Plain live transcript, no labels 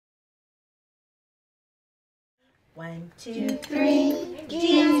1, 2, 3,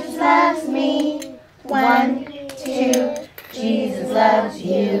 Jesus loves me. 1, 2, Jesus loves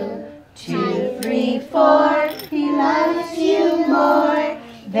you. 2, 3, 4, He loves you more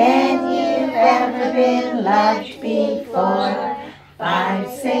than you've ever been loved before. 5,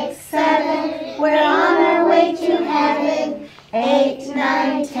 6, 7, we're on our way to heaven. 8,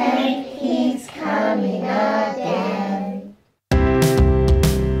 9, 10, He's coming again.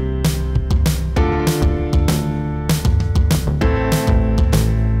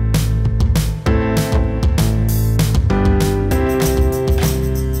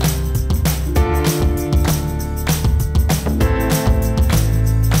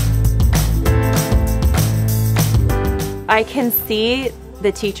 I can see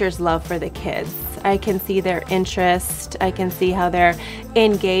the teachers' love for the kids. I can see their interest. I can see how they're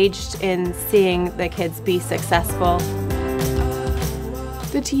engaged in seeing the kids be successful.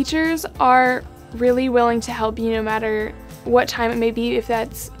 The teachers are really willing to help you no matter what time it may be. If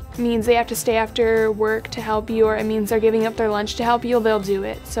that means they have to stay after work to help you, or it means they're giving up their lunch to help you, they'll do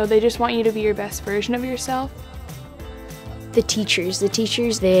it. So they just want you to be your best version of yourself. The teachers,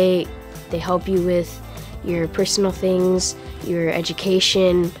 they help you with your personal things, your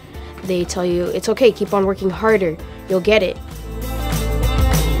education. They tell you, it's okay, keep on working harder, you'll get it.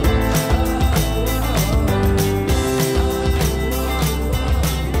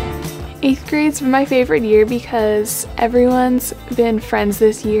 Eighth grade's my favorite year because everyone's been friends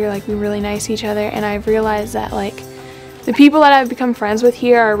this year, like we're really nice to each other, and I've realized that like the people that I've become friends with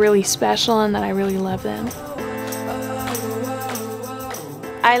here are really special and that I really love them.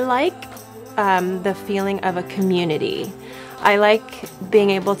 I like the feeling of a community. I like being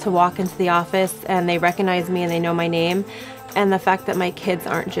able to walk into the office and they recognize me and they know my name, and the fact that my kids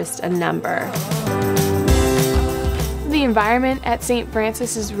aren't just a number. The environment at St.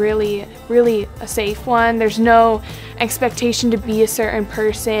 Francis is really a safe one. There's no expectation to be a certain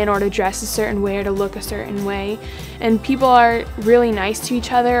person or to dress a certain way or to look a certain way. And people are really nice to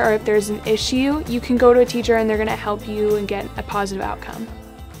each other, or if there's an issue, you can go to a teacher and they're going to help you and get a positive outcome.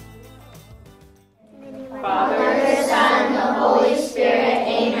 Father, Son, the Holy Spirit,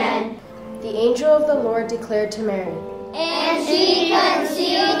 amen. The angel of the Lord declared to Mary, And she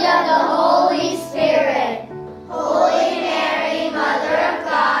conceived of the Holy Spirit. Holy Mary, Mother of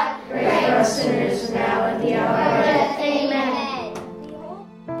God, pray for us sinners now and at the hour of our death. Amen.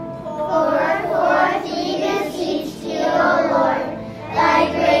 Pour forth, we beseech thee, O Lord,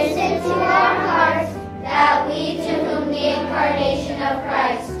 thy grace into our hearts, that we, to whom the incarnation of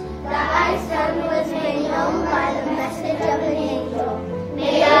Christ, thy Son, was made known by the message of an angel,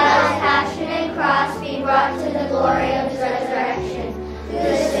 may thy passion and cross be brought to the glory of his resurrection. Through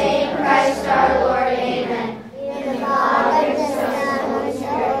the same Christ our Lord. Amen. In the Father, Son, and Holy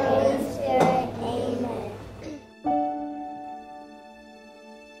Spirit.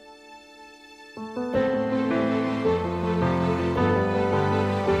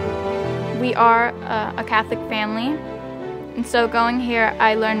 Amen. We are a Catholic family, and so going here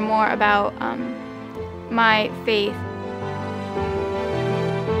I learned more about my faith.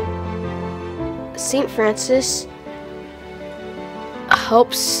 St. Francis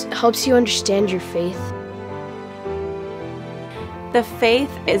helps you understand your faith. The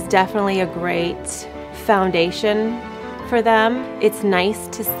faith is definitely a great foundation for them. It's nice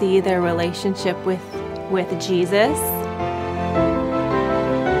to see their relationship with Jesus.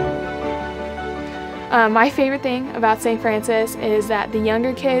 My favorite thing about St. Francis is that the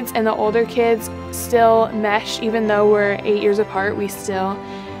younger kids and the older kids still mesh. Even though we're 8 years apart, we still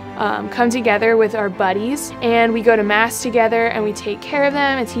come together with our buddies, and we go to Mass together and we take care of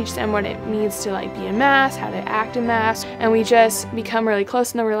them and teach them what it means to like be in Mass, how to act in Mass, and we just become really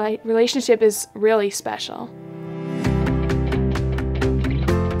close, and the relationship is really special.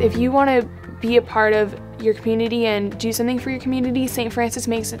 If you want to be a part of your community and do something for your community, St. Francis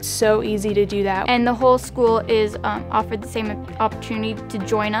makes it so easy to do that. And the whole school is offered the same opportunity to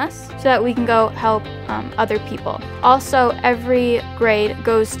join us so that we can go help other people. Also, every grade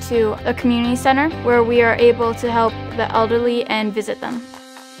goes to a community center where we are able to help the elderly and visit them.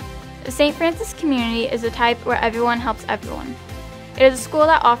 The St. Francis community is a type where everyone helps everyone. It is a school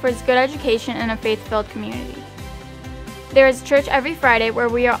that offers good education and a faith-filled community. There is church every Friday where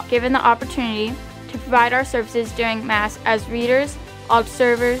we are given the opportunity to provide our services during Mass as readers,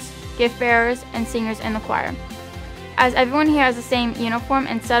 observers, gift bearers, and singers in the choir. As everyone here has the same uniform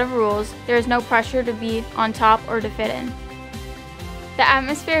and set of rules, there is no pressure to be on top or to fit in. The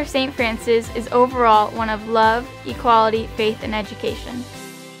atmosphere of St. Francis is overall one of love, equality, faith, and education.